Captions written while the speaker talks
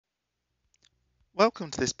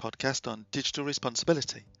Welcome to this podcast on digital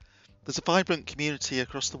responsibility. There's a vibrant community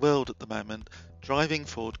across the world at the moment driving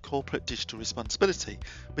forward corporate digital responsibility,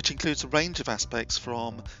 which includes a range of aspects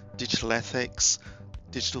from digital ethics,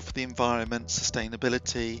 digital for the environment,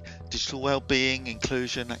 sustainability, digital well-being,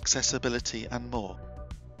 inclusion, accessibility, and more.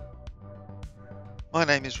 My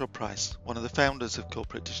name is Rob Price, one of the founders of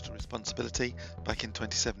Corporate Digital Responsibility back in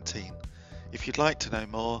 2017. If you'd like to know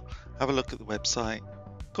more, have a look at the website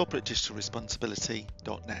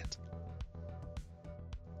corporatedigitalresponsibility.net.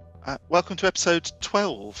 Welcome to episode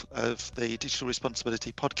 12 of the Digital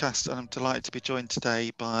Responsibility podcast, and I'm delighted to be joined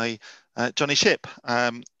today by Jonny Shipp.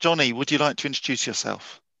 Jonny, would you like to introduce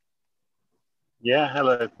yourself? Yeah,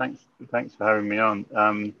 hello. Thanks for having me on.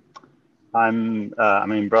 I'm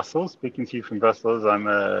in Brussels, speaking to you from Brussels. I'm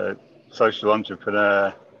a social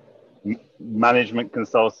entrepreneur, management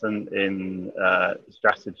consultant in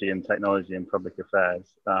strategy and technology and public affairs.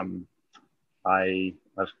 I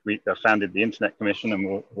founded the Internet Commission, and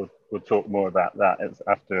we'll talk more about that. It's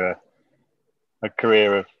after a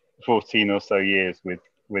career of 14 or so years with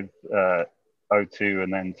O2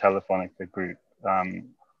 and then Telefonica Group,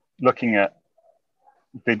 looking at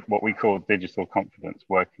what we call digital confidence,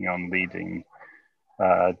 working on leading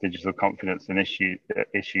digital confidence and issues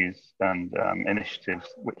and initiatives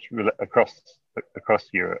which across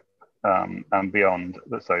Europe and beyond.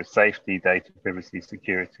 So safety, data privacy,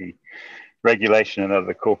 security, regulation, and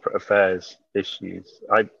other corporate affairs issues.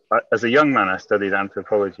 I as a young man, I studied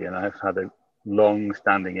anthropology, and I've had a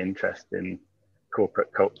long-standing interest in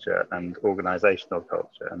corporate culture and organizational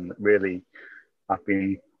culture, and really I've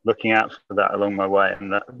been looking out for that along my way,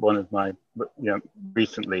 and that one of my,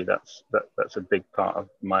 recently that's a big part of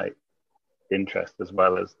my interest, as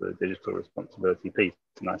well as the digital responsibility piece,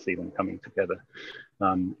 and I see them coming together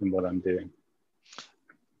in what I'm doing.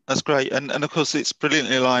 That's great, and of course it's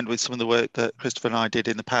brilliantly aligned with some of the work that Christopher and I did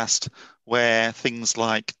in the past, where things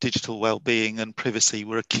like digital well-being and privacy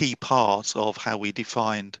were a key part of how we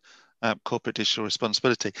defined corporate digital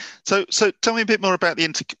responsibility. So tell me a bit more about the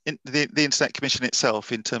Internet Commission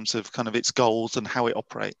itself in terms of kind of its goals and how it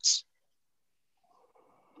operates.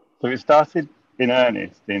 So it started in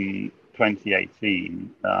earnest in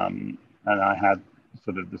 2018, and I had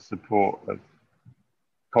sort of the support of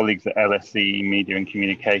colleagues at LSE Media and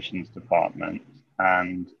Communications Department,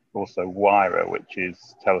 and also WIRA, which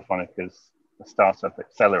is Telefonica's startup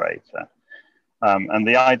accelerator. And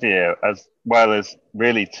the idea, as well as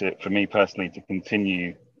really for me personally, to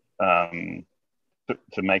continue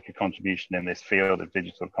to make a contribution in this field of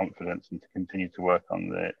digital confidence and to continue to work on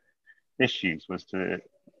the issues, was to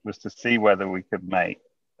see whether we could make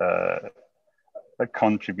a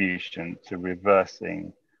contribution to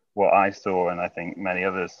reversing what I saw, and I think many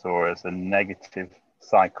others saw, as a negative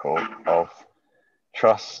cycle of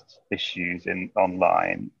trust issues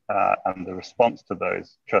online, and the response to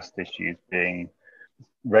those trust issues being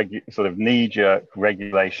sort of knee-jerk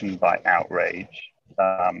regulation by outrage,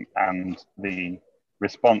 and the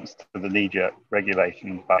response to the knee-jerk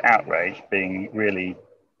regulation by outrage being really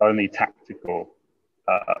only tactical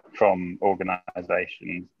from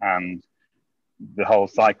organizations, and the whole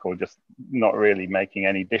cycle just not really making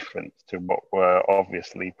any difference to what were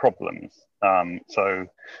obviously problems. So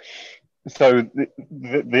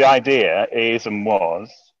the idea is and was,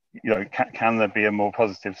 can there be a more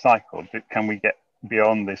positive cycle? Can we get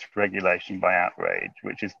beyond this regulation by outrage,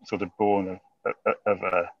 which is sort of born of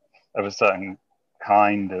a certain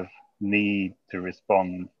kind of need to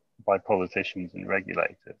respond by politicians and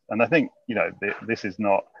regulators? And I think, this is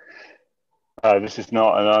not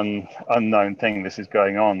an unknown thing. This is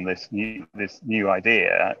going on. This new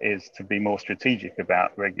idea is to be more strategic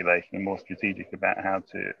about regulation and more strategic about how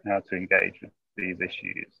to engage with these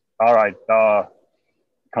issues. Our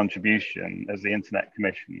contribution as the Internet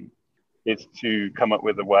Commission is to come up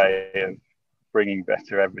with a way of bringing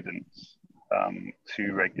better evidence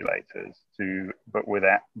to regulators, but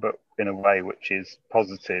in a way which is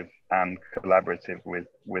positive and collaborative with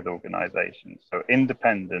organisations. So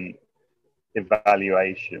independent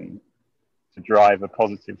evaluation to drive a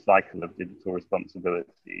positive cycle of digital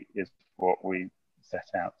responsibility is what we set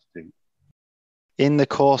out to do. In the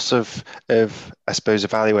course of I suppose,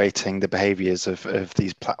 evaluating the behaviours of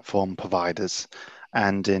these platform providers,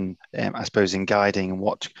 and in guiding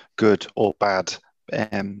what good or bad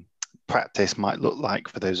practice might look like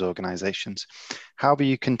for those organisations, how have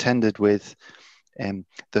you contended with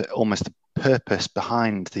the purpose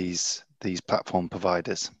behind these platform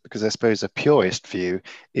providers? Because I suppose a purist view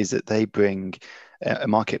is that they bring a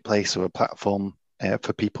marketplace or a platform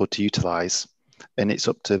for people to utilise, and it's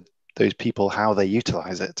up to those people how they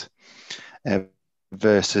utilise it.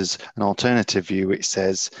 versus an alternative view which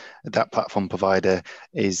says that platform provider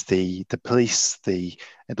is the police, the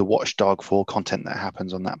watchdog for content that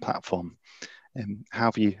happens on that platform.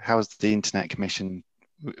 How has the Internet Commission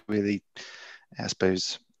really, I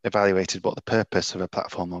suppose, evaluated what the purpose of a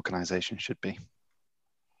platform organization should be?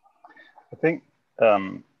 I think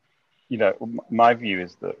my view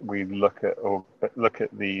is that we look at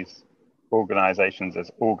these organizations as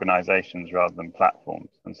organizations rather than platforms.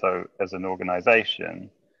 And so as an organization,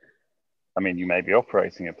 I mean, you may be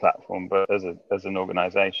operating a platform, but as an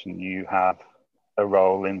organization, you have a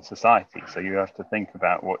role in society. So you have to think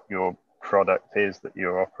about what your product is that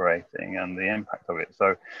you're operating and the impact of it.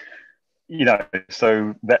 So,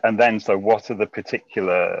 so what are the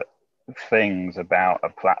particular things about a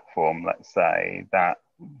platform, let's say, that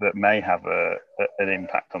may have an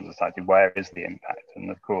impact on society? Where is the impact?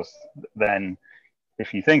 And of course, then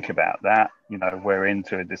if you think about that, we're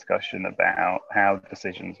into a discussion about how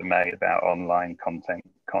decisions are made about online content,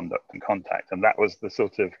 conduct and contact. And that was the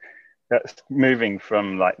sort of, that's moving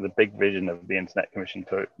from like the big vision of the Internet Commission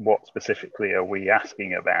to what specifically are we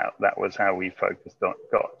asking about. That was how we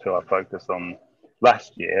got to our focus on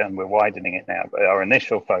last year, and we're widening it now. But our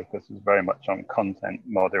initial focus was very much on content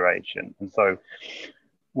moderation. And so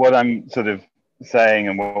what I'm sort of saying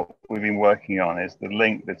and what we've been working on is the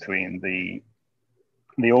link between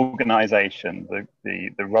the organization,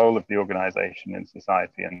 the role of the organization in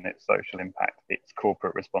society and its social impact, its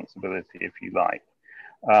corporate responsibility, if you like,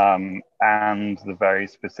 and the very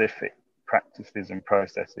specific practices and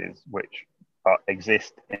processes which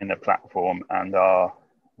exist in a platform and are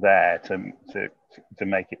there to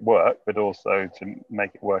make it work, but also to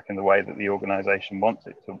make it work in the way that the organization wants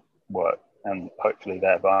it to work, and hopefully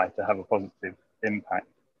thereby to have a positive impact.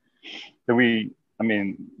 So we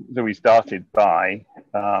started by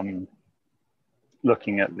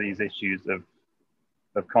looking at these issues of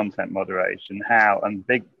content moderation, and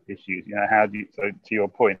big issues, how do you, so to your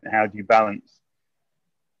point, how do you balance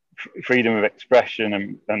freedom of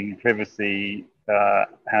expression and privacy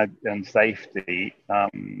and safety?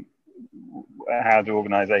 How do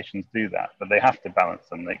organizations do that? But they have to balance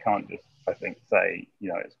them. They can't just, I think, say,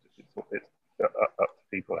 it's up to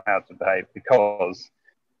people how to behave, because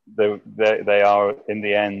they are in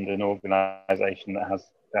the end an organization that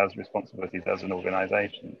has responsibilities as an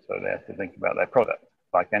organization. So they have to think about their product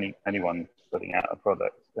like anyone putting out a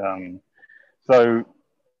product. So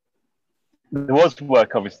there was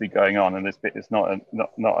work obviously going on, and this bit is not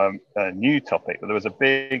a new topic, but there was a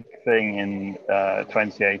big thing in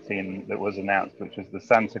 2018 that was announced, which was the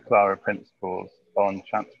Santa Clara Principles on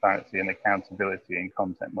Transparency and Accountability in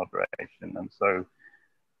Content Moderation. And so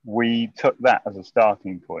we took that as a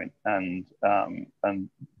starting point and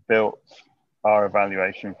built our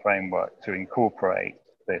evaluation framework to incorporate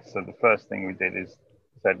this. So the first thing we did is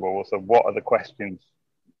said, well, so what are the questions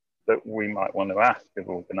that we might want to ask of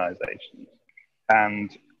organizations,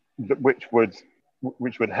 and which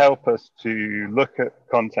would help us to look at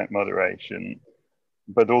content moderation,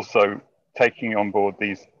 but also taking on board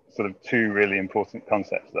these sort of two really important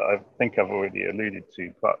concepts that I think I've already alluded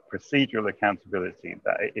to, but procedural accountability,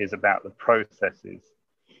 that it is about the processes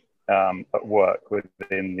at work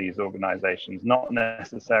within these organizations, not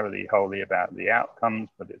necessarily wholly about the outcomes,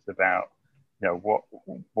 but it's about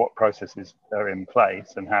what processes are in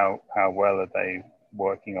place and how well are they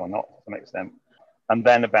working or not to some extent. And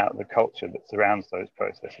then about the culture that surrounds those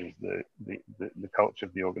processes, the culture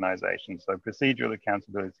of the organization. So procedural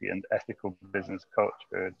accountability and ethical business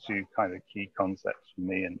culture are two kind of key concepts for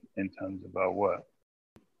me in terms of our work.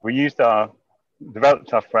 We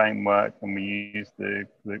developed our framework, and we used the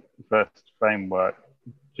first framework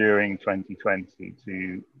during 2020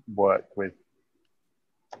 to work with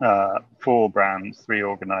 4 brands, 3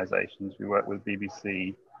 organizations. We worked with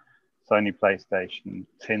BBC, Sony PlayStation,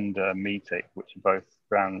 Tinder, Meetic, which are both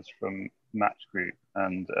brands from Match Group,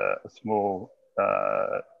 and a small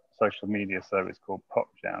social media service called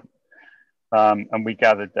PopJam. And we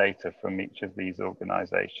gathered data from each of these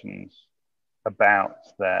organizations about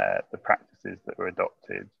the practices that were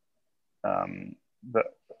adopted that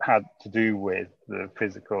had to do with the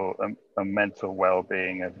physical and mental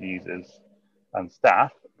well-being of users and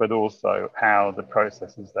staff, but also how the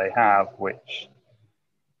processes they have, which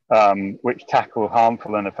tackle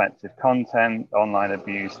harmful and offensive content, online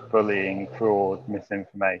abuse, bullying, fraud,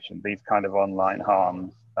 misinformation, these kind of online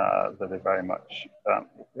harms that are very much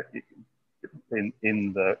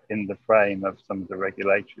in the frame of some of the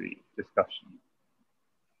regulatory discussion.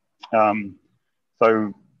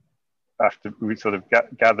 So after we sort of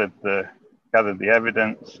gathered the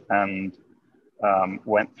evidence and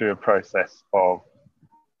went through a process of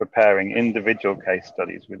preparing individual case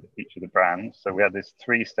studies with each of the brands. So we had this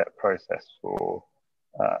 3-step process for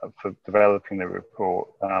developing the report.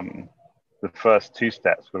 The first 2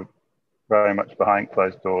 steps were very much behind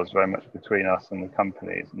closed doors, very much between us and the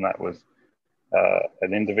companies, and that was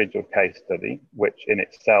an individual case study, which in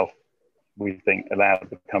itself we think allowed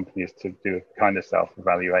the companies to do a kind of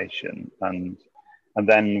self-evaluation, and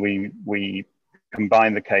then we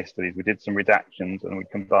combined the case studies. We did some redactions, and we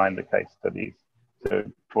combined the case studies to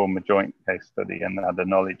form a joint case study, and had a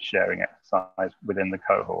knowledge sharing exercise within the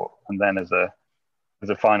cohort. And then as a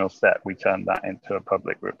final step, we turned that into a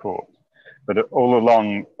public report. But all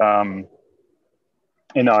along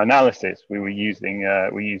in our analysis, we used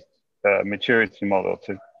a maturity model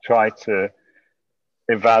to try to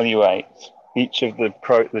evaluate each of the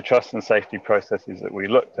trust and safety processes that we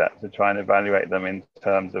looked at, to try and evaluate them in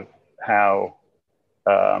terms of how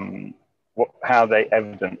they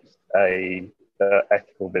evidenced a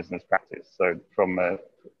ethical business practice. So from a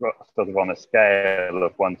sort of on a scale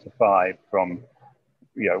of 1 to 5, from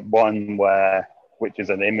 1 which is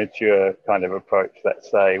an immature kind of approach, let's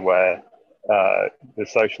say, where the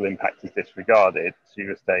social impact is disregarded,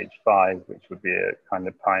 to a stage 5, which would be a kind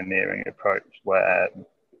of pioneering approach where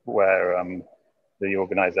the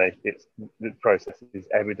organization, the process is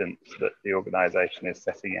evidence that the organization is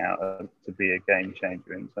setting out to be a game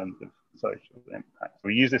changer in terms of social impact.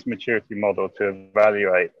 We use this maturity model to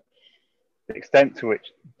evaluate the extent to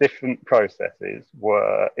which different processes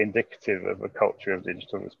were indicative of a culture of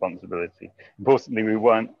digital responsibility. Importantly, we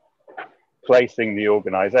weren't placing the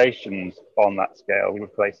organizations on that scale, we were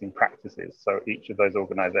placing practices. So each of those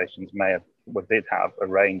organizations did have a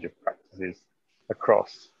range of practices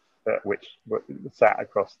across which sat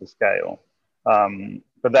across the scale.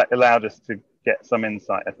 But that allowed us to get some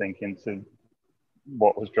insight, I think, into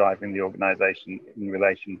what was driving the organization in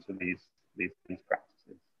relation to these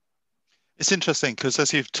practices. It's interesting because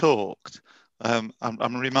as you've talked,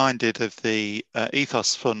 I'm reminded of the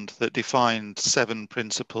Ethos Fund that defined 7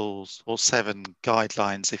 principles or 7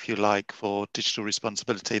 guidelines, if you like, for digital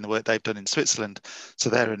responsibility in the work they've done in Switzerland.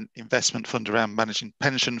 So they're an investment fund around managing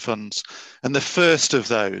pension funds. And the first of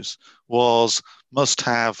those was must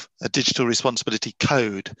have a digital responsibility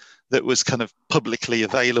code that was kind of publicly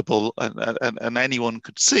available and anyone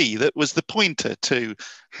could see, that was the pointer to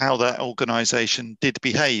how that organization did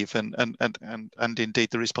behave and indeed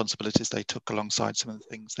the responsibilities they took alongside some of the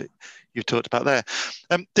things that you talked about there.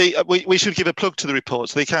 We should give a plug to the report.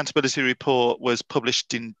 So the accountability report was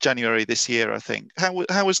published in January this year, I think.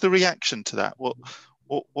 How was the reaction to that? What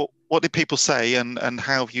did people say, and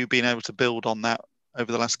how have you been able to build on that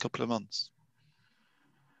over the last couple of months?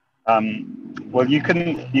 Well, you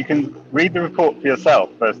can read the report for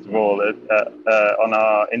yourself, first of all, on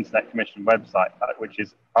our Internet Commission website, which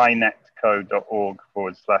is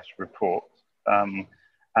inetco.org/report.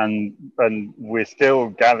 And we're still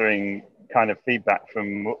gathering kind of feedback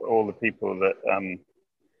from all the people that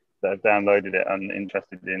have downloaded it and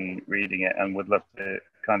interested in reading it, and would love to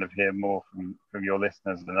kind of hear more from your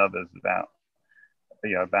listeners and others about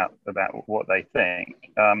what they think.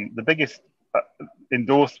 The biggest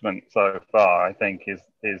endorsement so far, I think, is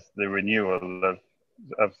the renewal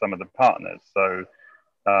of some of the partners. So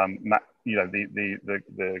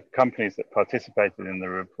the companies that participated in the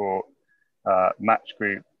report, Match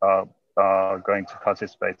Group are going to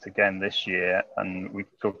participate again this year, and we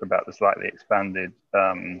talk about the slightly expanded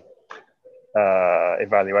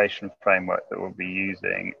evaluation framework that we'll be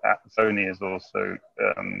using. Sony has also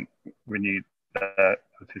renewed their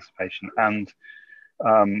participation, and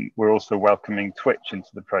we're also welcoming Twitch into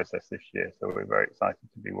the process this year. So we're very excited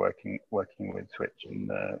to be working with Twitch in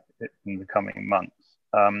the coming months.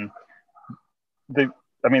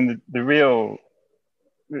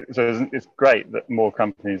 It's great that more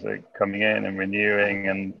companies are coming in and renewing,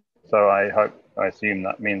 and so I assume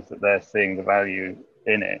that means that they're seeing the value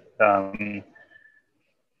in it. And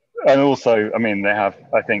also,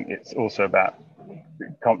 I think it's also about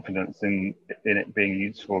confidence in it being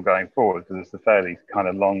useful going forward, because it's a fairly kind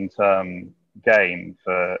of long-term game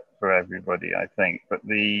for everybody, I think. But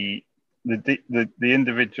the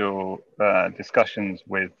individual discussions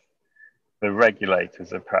with the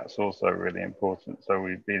regulators are perhaps also really important. So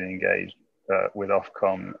we've been engaged with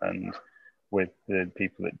Ofcom and with the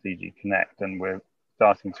people at DG Connect, and we're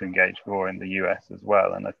starting to engage more in the US as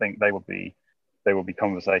well. And I think they will be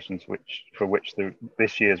conversations for which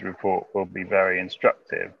this year's report will be very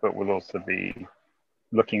instructive, but we'll also be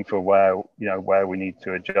looking for where we need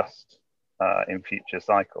to adjust in future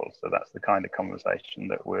cycles. So that's the kind of conversation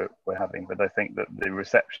that we're having. But I think that the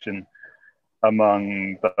reception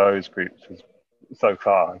among those groups so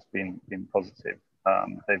far has been positive.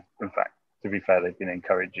 They've, in fact, to be fair, they've been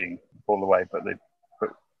encouraging all the way, but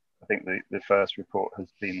I think the first report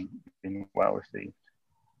has been well received.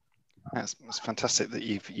 It's fantastic that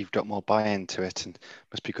you've got more buy-in to it, and it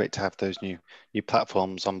must be great to have those new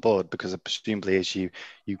platforms on board, because presumably as you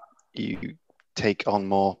take on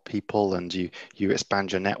more people and you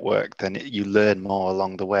expand your network, then you learn more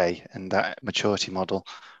along the way, and that maturity model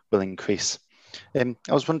will increase. I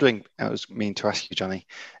was meaning to ask you, Jonny,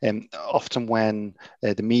 often when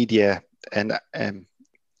the media and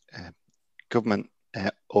government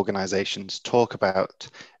organizations talk about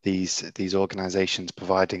these organizations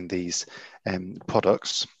providing these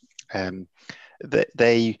products,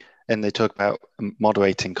 they talk about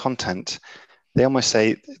moderating content, they almost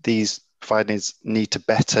say these providers need to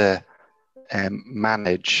better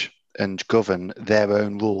manage and govern their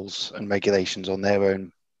own rules and regulations on their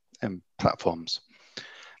own platforms,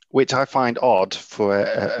 which I find odd for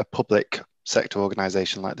a public sector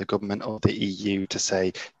organisation like the government or the EU to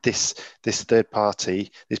say this third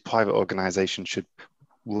party, this private organisation should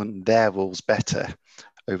run their rules better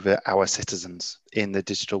over our citizens in the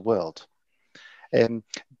digital world.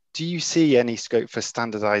 Do you see any scope for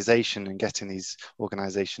standardization and getting these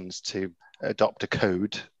organizations to adopt a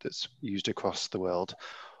code that's used across the world?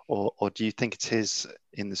 Or do you think it is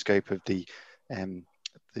in the scope of the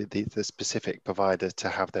specific provider to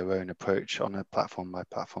have their own approach on a platform by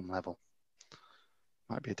platform level?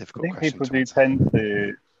 Might be a difficult question to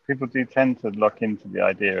answer. People do tend to look into the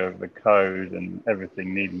idea of the code and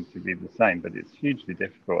everything needing to be the same, but it's hugely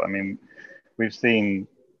difficult. I mean, we've seen,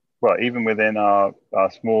 well, even within our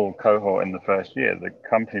small cohort in the first year, the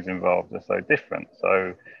companies involved are so different.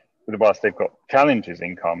 So whilst they've got challenges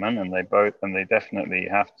in common, and they definitely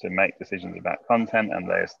have to make decisions about content, and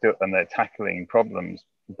they're tackling problems,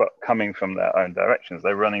 but coming from their own directions,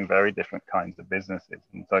 they're running very different kinds of businesses.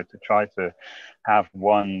 And so to try to have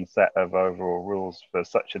one set of overall rules for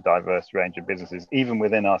such a diverse range of businesses, even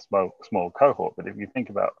within our small cohort, but if you think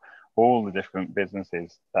about all the different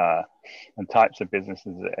businesses and types of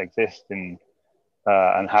businesses that exist in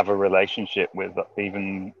and have a relationship with,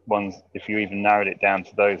 even ones, if you even narrowed it down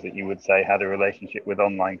to those that you would say had a relationship with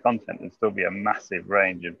online content, there'd still be a massive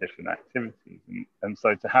range of different activities. And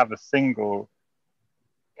so to have a single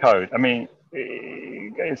code, I mean,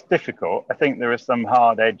 it's difficult. I think there are some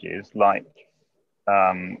hard edges, like,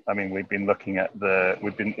 I mean, we've been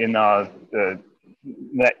in our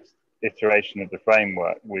next iteration of the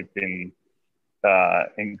framework, we've been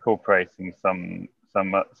incorporating some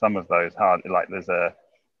of those hard, like there's a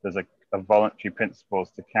voluntary principles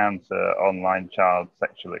to counter online child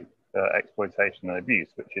sexual exploitation and abuse,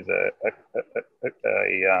 which is a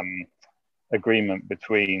agreement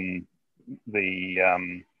between the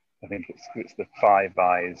I think it's the Five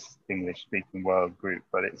Eyes English speaking world group,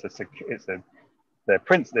 but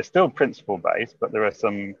they're still principle based, but there are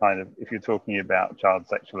some kind of, if you're talking about child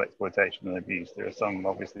sexual exploitation and abuse, there are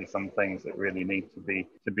obviously some things that really need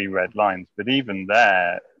to be red lines. But even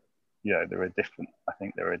there, you know, there are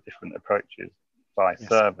different approaches by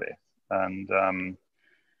service. And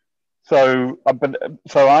so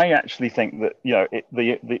I actually think that, you know,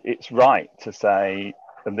 it's right to say,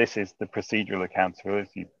 and this is the procedural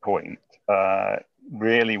accountability point,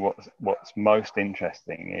 really what's most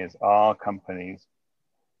interesting is, are companies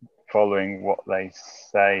following what they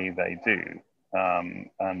say they do,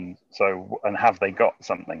 and have they got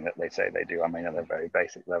something that they say they do? I mean, at a very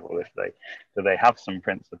basic level, do they have some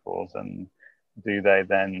principles, and do they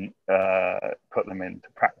then put them into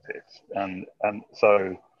practice? And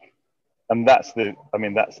that's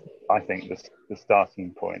I think the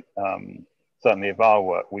starting point. Certainly of our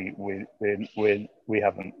work, we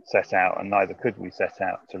haven't set out, and neither could we set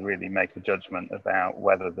out, to really make a judgment about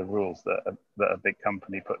whether the rules that a big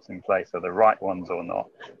company puts in place are the right ones or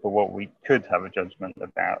not. But what we could have a judgment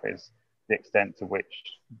about is the extent to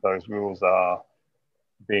which those rules are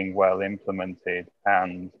being well implemented,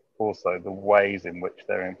 and also the ways in which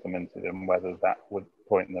they're implemented, and whether that would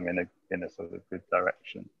point them in a sort of good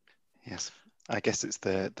direction. Yes. I guess it's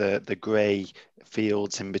the grey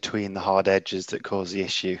fields in between the hard edges that cause the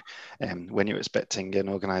issue. When you're expecting an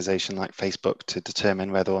organisation like Facebook to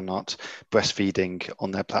determine whether or not breastfeeding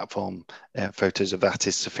on their platform, photos of that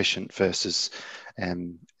is sufficient versus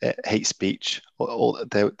hate speech,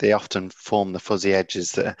 they often form the fuzzy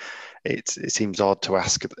edges that it seems odd to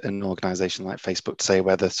ask an organisation like Facebook to say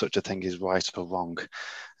whether such a thing is right or wrong.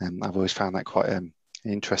 I've always found that quite an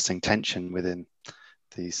interesting tension within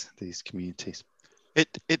these communities.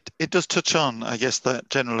 It does touch on, I guess, that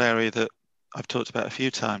general area that I've talked about a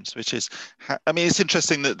few times, which is, I mean, it's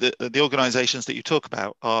interesting that the organisations that you talk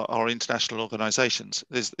about are international organisations.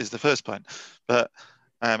 Is the first point, but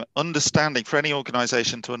understanding for any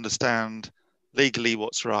organisation to understand legally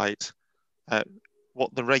what's right,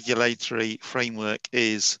 what the regulatory framework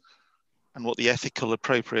is, and what the ethical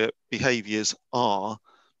appropriate behaviours are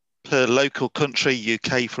per local country,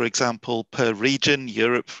 UK, for example, per region,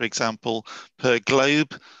 Europe, for example, per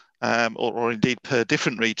globe, or indeed per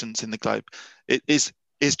different regions in the globe, it is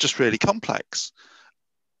just really complex.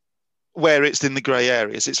 Where it's in the grey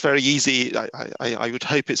areas, it's very easy. I would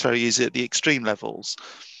hope it's very easy at the extreme levels.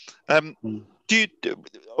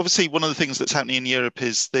 Obviously, one of the things that's happening in Europe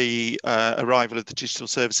is the arrival of the Digital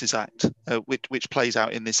Services Act, which plays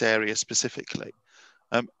out in this area specifically.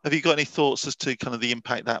 Have you got any thoughts as to kind of the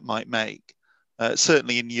impact that might make,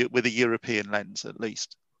 certainly with a European lens at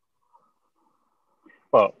least?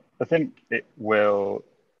 Well, I think it will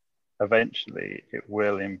eventually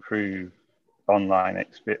improve online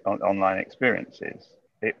experiences.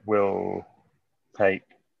 It will take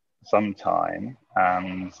some time,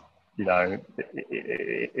 and there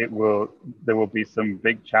will be some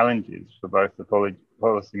big challenges for both the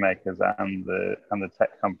policymakers and the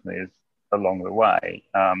tech companies along the way.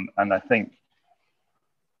 And I think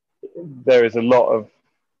there is a lot of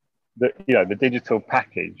the digital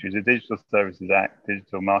package, which is the Digital Services Act,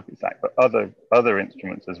 Digital Markets Act, but other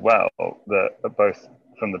instruments as well that are both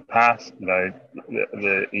from the past. The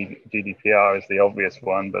GDPR is the obvious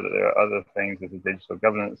one, but there are other things. There's the Digital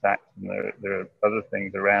Governance Act, and there are other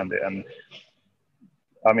things around it. And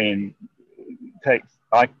I mean,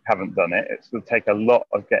 I haven't done it. It will take a lot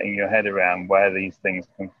of getting your head around where these things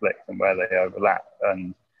conflict and where they overlap.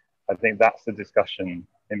 And I think that's the discussion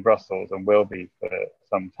in Brussels and will be for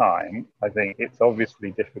some time. I think it's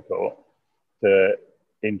obviously difficult to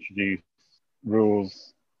introduce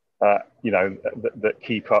rules, that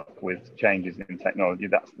keep up with changes in technology.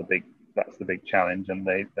 That's the big challenge, and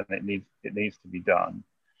it needs to be done.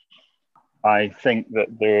 I think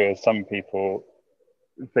that there are some people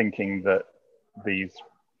thinking that these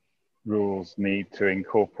rules need to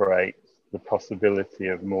incorporate the possibility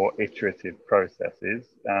of more iterative processes,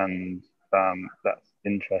 and that's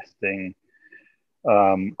interesting.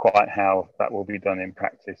 Quite how that will be done in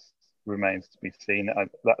practice remains to be seen.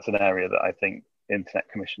 That's an area that I think Internet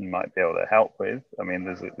Commission might be able to help with. I mean,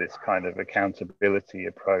 there's this kind of accountability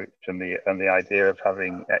approach, and the idea of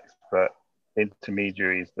having expert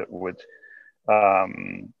intermediaries that would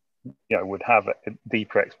have a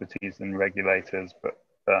deeper expertise than regulators, but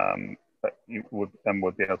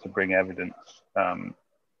would be able to bring evidence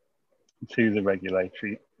to the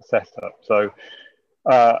regulatory setup. So,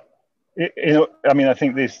 I mean, I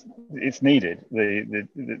think it's needed.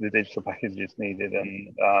 The digital package is needed,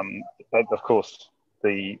 and of course,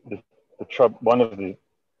 one of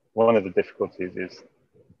the difficulties is,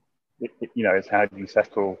 is how do you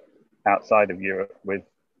settle outside of Europe with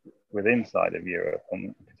inside of Europe,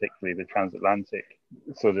 and particularly the transatlantic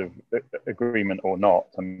sort of agreement or not.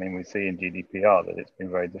 I mean, we see in GDPR that it's been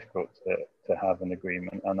very difficult to have an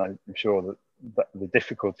agreement, and I'm sure that the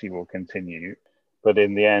difficulty will continue. But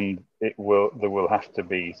in the end, there will have to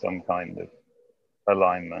be some kind of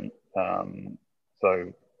alignment. And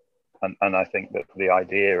I think that the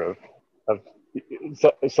idea of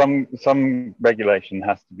some regulation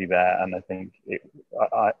has to be there, and I think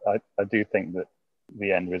I do think that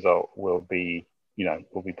the end result will be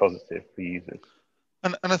positive for users.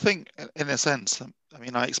 And I think, in a sense, I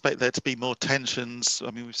mean, I expect there to be more tensions.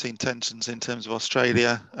 I mean, we've seen tensions in terms of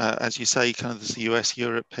Australia, as you say, kind of this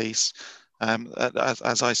US-Europe piece.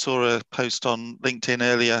 As I saw a post on LinkedIn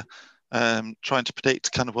earlier, trying to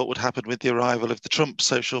predict kind of what would happen with the arrival of the Trump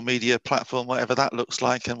social media platform, whatever that looks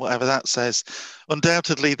like and whatever that says.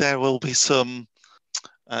 Undoubtedly, there will be some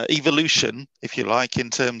evolution, if you like, in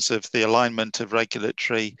terms of the alignment of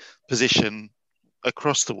regulatory position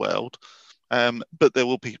across the world. But there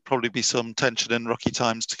will probably be some tension and rocky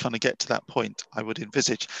times to kind of get to that point, I would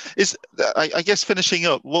envisage. I guess finishing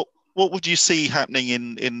up, what would you see happening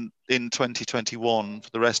in 2021 for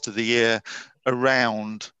the rest of the year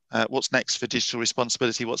around what's next for digital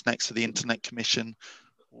responsibility? What's next for the Internet Commission?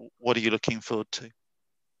 What are you looking forward to?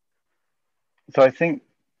 So I think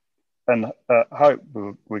and hope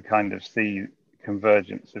we kind of see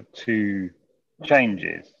convergence of two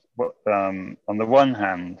changes. On the one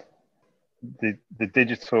hand, the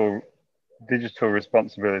digital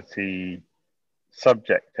responsibility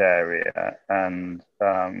subject area and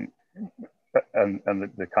the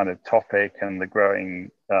kind of topic and the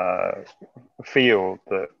growing field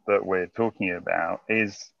that we're talking about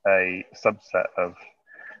is a subset of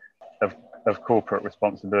of corporate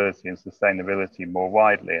responsibility and sustainability more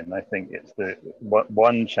widely. And I think it's the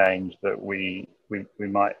one change that we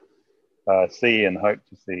might see and hope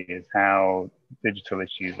to see is how digital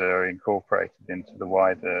issues are incorporated into the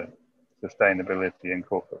wider sustainability and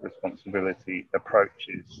corporate responsibility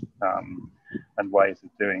approaches and ways of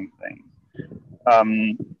doing things.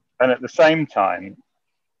 And at the same time,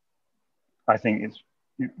 I think it's,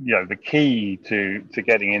 the key to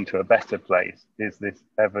getting into a better place is this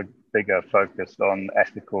ever bigger focus on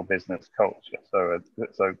ethical business culture.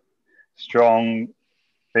 So strong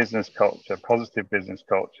business culture, positive business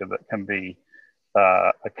culture that can be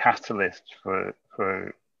a catalyst for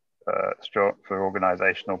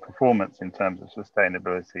organizational performance in terms of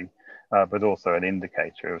sustainability, but also an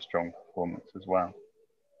indicator of strong performance as well.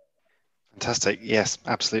 Fantastic. Yes,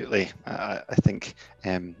 absolutely. I think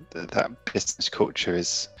that business culture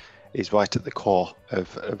is right at the core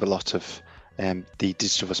of a lot of the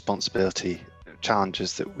digital responsibility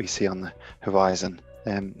challenges that we see on the horizon,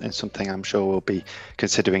 and something I'm sure we'll be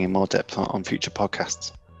considering in more depth on future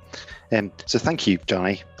podcasts. So thank you,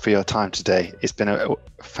 Jonny, for your time today. It's been a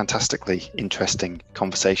fantastically interesting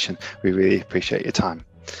conversation. We really appreciate your time.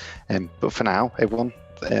 But for now, everyone,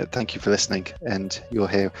 thank you for listening, and you'll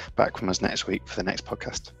hear back from us next week for the next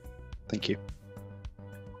podcast. Thank you.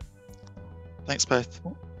 Thanks both.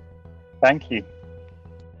 Thank you.